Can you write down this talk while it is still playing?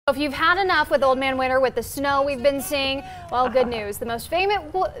If you've had enough with Old Man Winter with the snow we've been seeing, well, good news. The most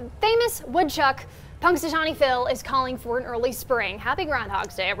famous woodchuck, Punxsutawney Phil, is calling for an early spring. Happy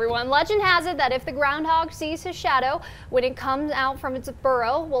Groundhog's Day, everyone. Legend has it that if the groundhog sees his shadow when it comes out from its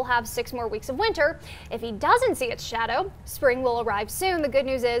burrow, we'll have 6 more weeks of winter. If he doesn't see its shadow, spring will arrive soon. The good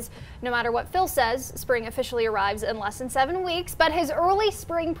news is, no matter what Phil says, spring officially arrives in less than 7 weeks. But his early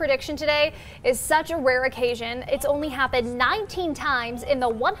spring prediction today is such a rare occasion. It's only happened 19 times in the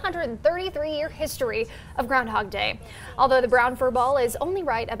 133-year history of Groundhog Day. Although the brown fur ball is only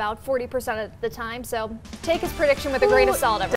right about 40% of the time, so take his prediction with a grain of salt.